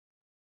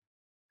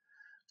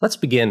Let's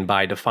begin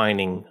by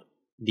defining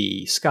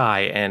the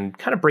sky and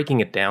kind of breaking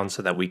it down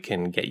so that we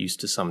can get used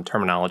to some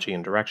terminology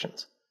and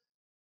directions.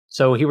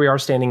 So here we are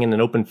standing in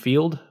an open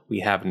field. We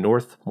have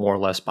north more or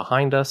less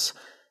behind us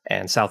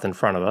and south in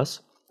front of us.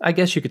 I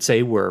guess you could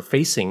say we're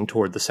facing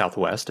toward the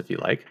southwest if you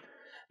like.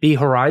 The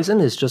horizon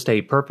is just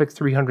a perfect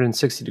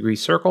 360-degree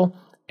circle,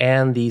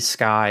 and the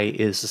sky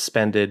is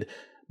suspended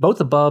both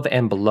above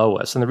and below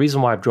us. And the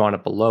reason why I've drawn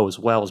it below as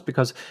well is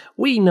because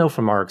we know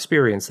from our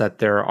experience that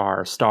there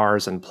are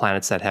stars and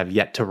planets that have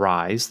yet to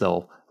rise.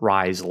 They'll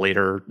rise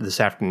later this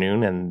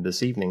afternoon and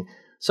this evening.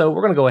 So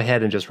we're going to go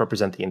ahead and just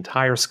represent the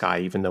entire sky,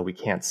 even though we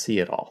can't see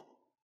it all.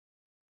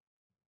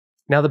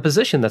 Now, the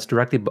position that's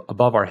directly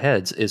above our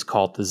heads is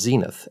called the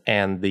zenith,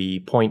 and the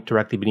point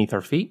directly beneath our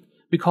feet,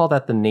 we call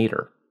that the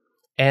nadir.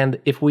 And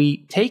if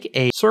we take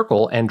a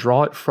circle and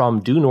draw it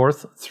from due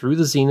north through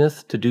the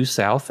zenith to due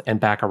south and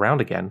back around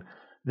again,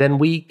 then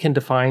we can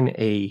define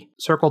a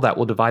circle that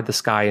will divide the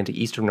sky into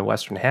eastern and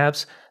western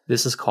halves.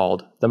 This is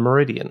called the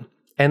meridian.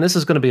 And this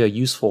is going to be a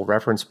useful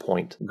reference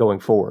point going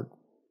forward.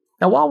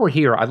 Now, while we're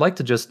here, I'd like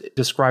to just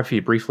describe for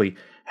you briefly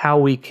how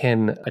we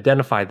can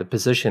identify the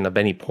position of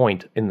any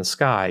point in the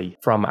sky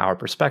from our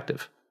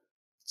perspective.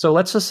 So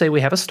let's just say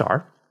we have a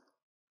star,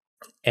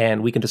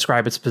 and we can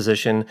describe its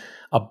position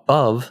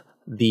above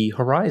the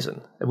horizon.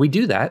 And we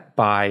do that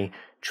by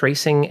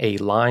tracing a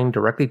line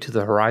directly to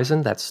the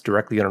horizon that's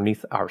directly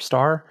underneath our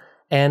star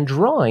and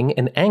drawing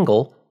an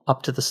angle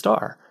up to the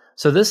star.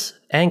 So this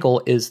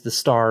angle is the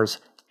star's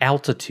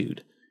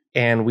altitude,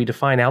 and we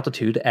define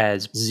altitude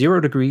as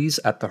 0 degrees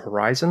at the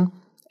horizon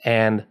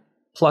and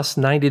plus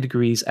 90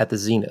 degrees at the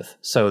zenith.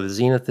 So the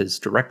zenith is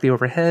directly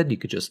overhead. You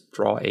could just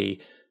draw a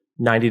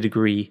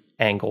 90-degree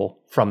angle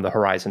from the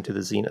horizon to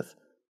the zenith.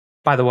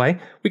 By the way,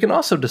 we can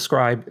also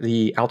describe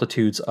the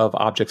altitudes of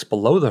objects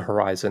below the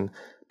horizon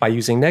by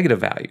using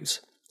negative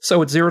values.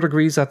 So it's 0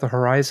 degrees at the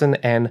horizon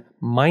and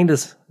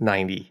minus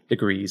 90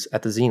 degrees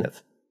at the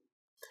zenith.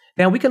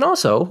 Now we can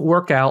also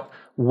work out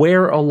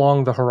where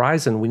along the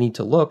horizon we need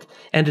to look,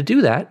 and to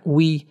do that,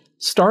 we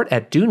start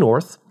at due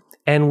north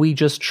and we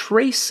just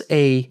trace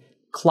a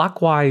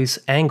clockwise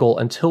angle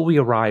until we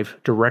arrive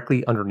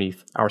directly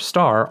underneath our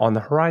star on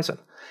the horizon.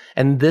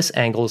 And this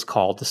angle is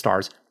called the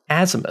star's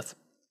azimuth.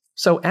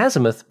 So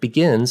azimuth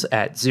begins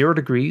at 0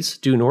 degrees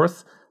due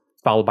north,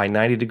 followed by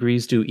 90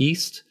 degrees due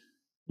east,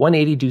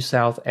 180 due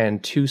south,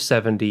 and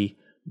 270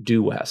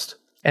 due west.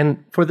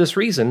 And for this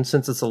reason,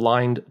 since it's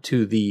aligned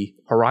to the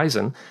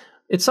horizon,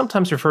 it's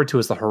sometimes referred to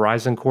as the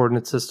horizon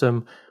coordinate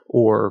system,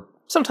 or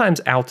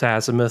sometimes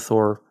alt-azimuth,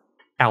 or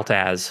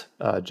alt-az,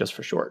 just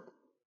for short.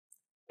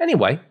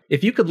 Anyway,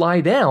 if you could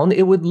lie down,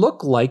 it would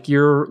look like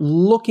you're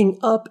looking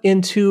up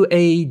into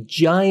a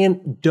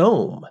giant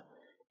dome.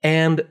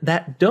 And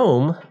that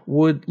dome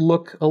would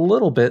look a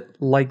little bit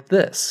like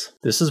this.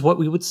 This is what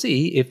we would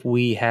see if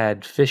we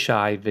had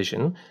fisheye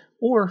vision,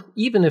 or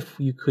even if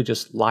you could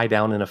just lie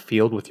down in a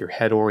field with your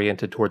head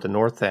oriented toward the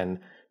north and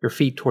your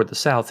feet toward the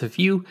south. If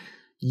you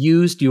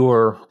used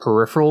your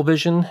peripheral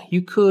vision,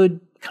 you could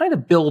kind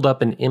of build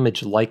up an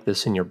image like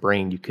this in your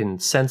brain. You can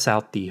sense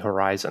out the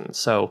horizon.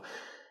 So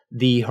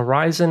the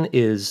horizon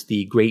is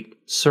the great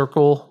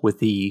circle with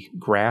the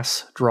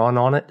grass drawn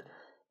on it.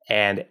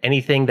 And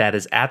anything that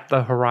is at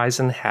the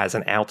horizon has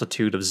an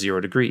altitude of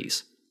 0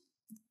 degrees.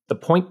 The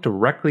point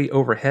directly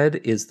overhead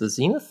is the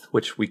zenith,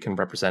 which we can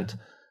represent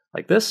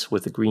like this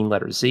with the green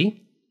letter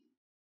Z.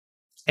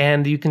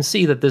 And you can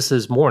see that this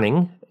is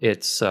morning.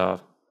 It's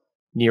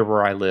near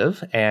where I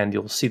live, and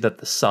you'll see that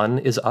the sun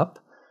is up.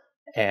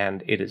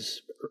 And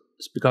it's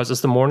because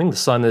it's the morning, the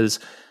sun is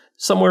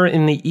somewhere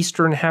in the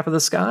eastern half of the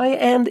sky,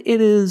 and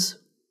it is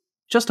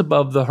just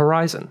above the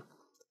horizon.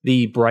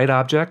 The bright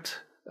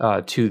object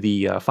to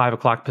the 5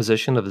 o'clock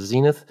position of the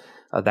zenith,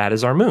 that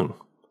is our moon.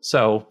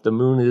 So the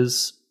moon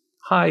is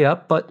high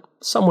up, but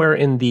somewhere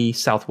in the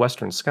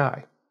southwestern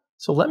sky.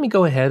 So let me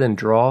go ahead and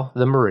draw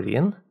the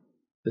meridian,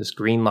 this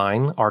green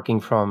line arcing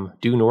from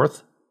due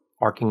north,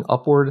 arcing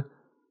upward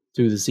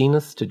through the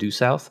zenith to due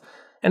south.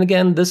 And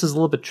again, this is a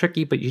little bit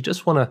tricky, but you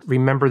just want to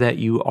remember that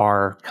you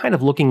are kind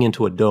of looking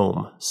into a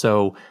dome.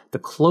 So the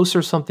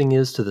closer something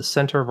is to the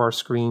center of our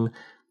screen,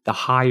 the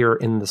higher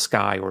in the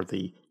sky, or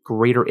the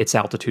greater its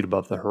altitude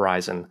above the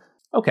horizon.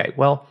 Okay,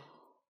 well,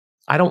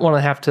 I don't want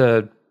to have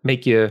to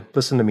make you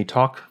listen to me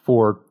talk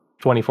for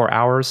 24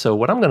 hours, so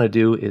what I'm going to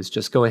do is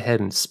just go ahead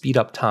and speed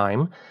up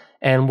time,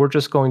 and we're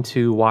just going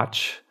to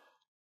watch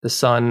the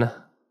sun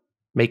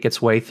make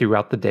its way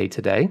throughout the day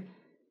today.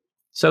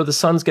 So the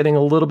sun's getting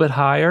a little bit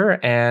higher,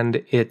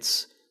 and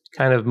it's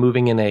kind of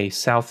moving in a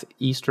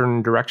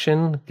southeastern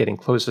direction, getting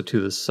closer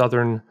to the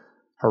southern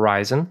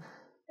horizon.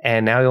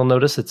 And now you'll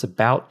notice it's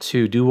about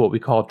to do what we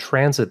call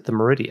transit the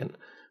meridian.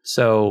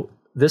 So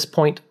this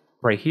point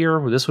right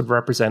here, this would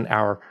represent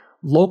our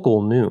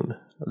local noon.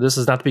 This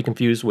is not to be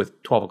confused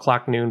with 12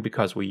 o'clock noon,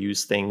 because we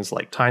use things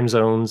like time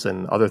zones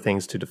and other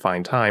things to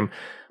define time.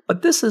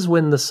 But this is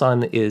when the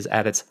sun is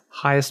at its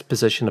highest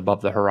position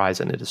above the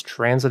horizon. It is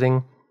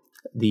transiting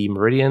the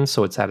meridian,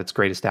 so it's at its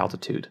greatest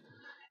altitude.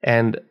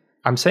 And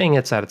I'm saying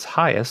it's at its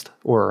highest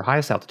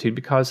altitude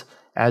because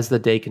as the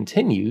day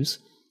continues,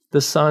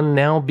 the sun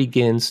now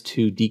begins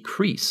to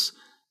decrease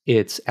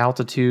its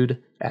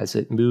altitude as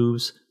it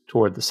moves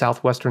toward the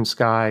southwestern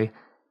sky,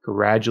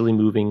 gradually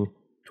moving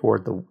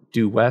toward the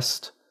due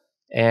west,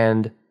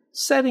 and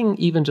setting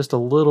even just a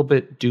little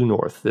bit due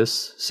north.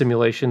 This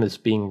simulation is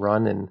being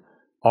run in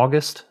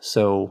August,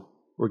 so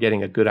we're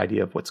getting a good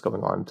idea of what's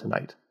going on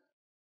tonight.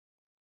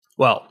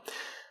 Well,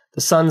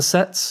 the sun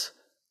sets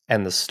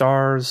and the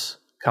stars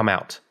come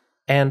out.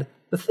 And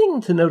the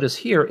thing to notice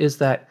here is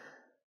that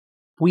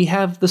we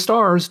have the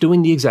stars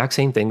doing the exact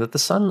same thing that the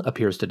sun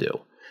appears to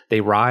do.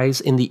 They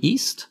rise in the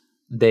east,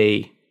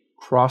 they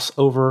cross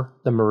over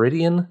the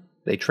meridian,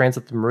 they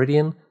transit the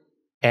meridian,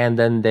 and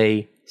then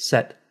they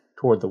set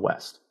toward the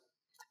west.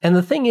 And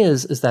the thing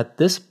is that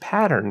this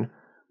pattern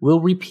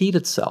will repeat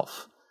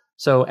itself.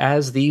 So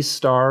as these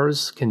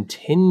stars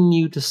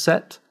continue to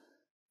set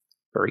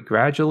very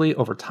gradually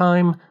over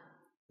time,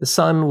 the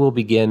sun will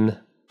begin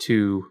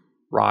to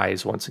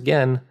rise once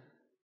again.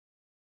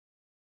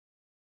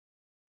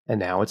 And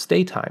now it's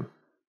daytime.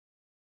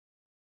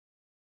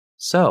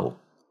 So,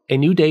 a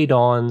new day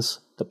dawns,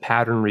 the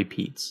pattern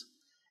repeats.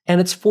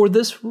 And it's for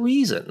this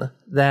reason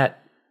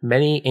that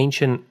many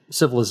ancient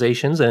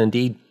civilizations, and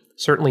indeed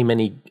certainly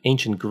many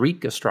ancient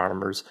Greek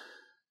astronomers,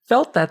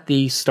 felt that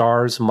the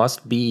stars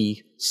must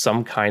be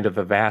some kind of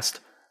a vast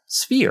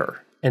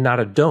sphere and not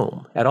a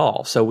dome at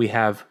all. So we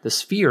have the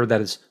sphere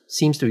that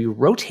seems to be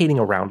rotating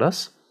around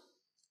us,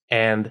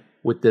 and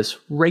with this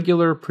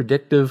regular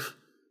predictive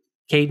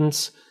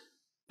cadence,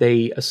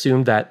 they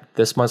assumed that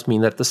this must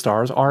mean that the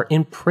stars are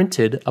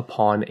imprinted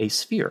upon a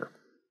sphere.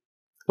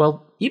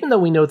 Well, even though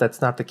we know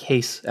that's not the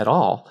case at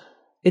all,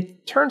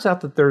 it turns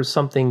out that there's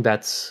something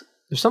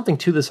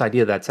to this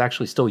idea that's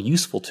actually still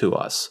useful to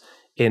us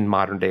in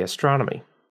modern day astronomy.